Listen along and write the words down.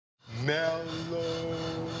Mellow.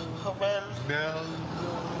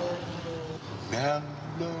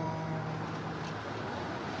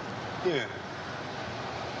 Yeah.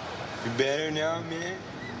 You better now, man?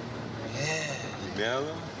 Yeah. You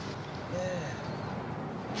mellow?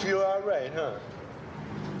 Yeah. Feel all right, huh?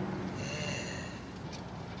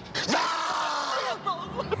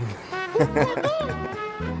 What you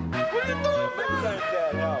doing, man? Like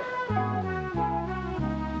that out.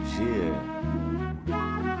 Yeah.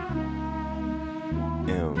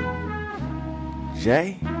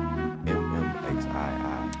 MJ? MMXII.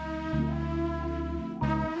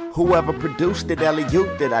 Whoever produced it,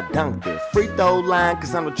 alley-ooped it, I dunked it. Free throw line,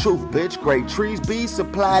 cause I'm the truth, bitch. Great trees be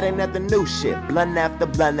supplied, ain't nothing new shit. Blunt after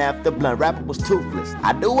blunt after blunt, rapper was toothless.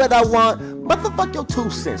 I do what I want, motherfuck your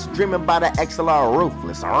 2 cents. Dreaming by the XLR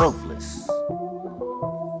ruthless, I'm ruthless.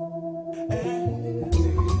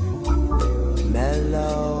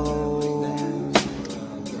 Mellow.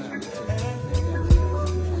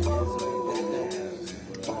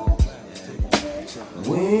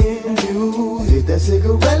 When you hit that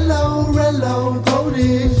cigarello, throw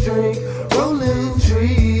this drink, rolling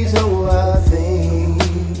trees, oh I think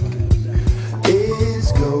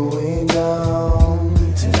it's going down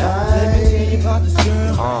tonight.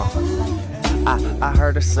 I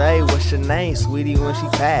heard her say, what's your name, sweetie, when she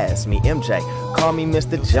passed me? MJ, call me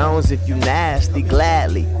Mr. Jones if you nasty,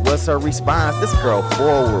 gladly. What's her response? This girl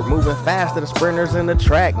forward, moving faster than sprinters in the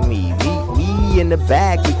track meet. Meet me in the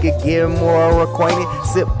back, we could get more acquainted.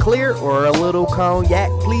 Sip clear or a little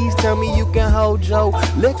cognac. Please tell me you can hold Joe.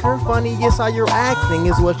 Liquor funny, yes, how you're acting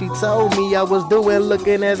is what she told me I was doing,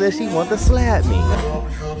 looking as if she want to slap me.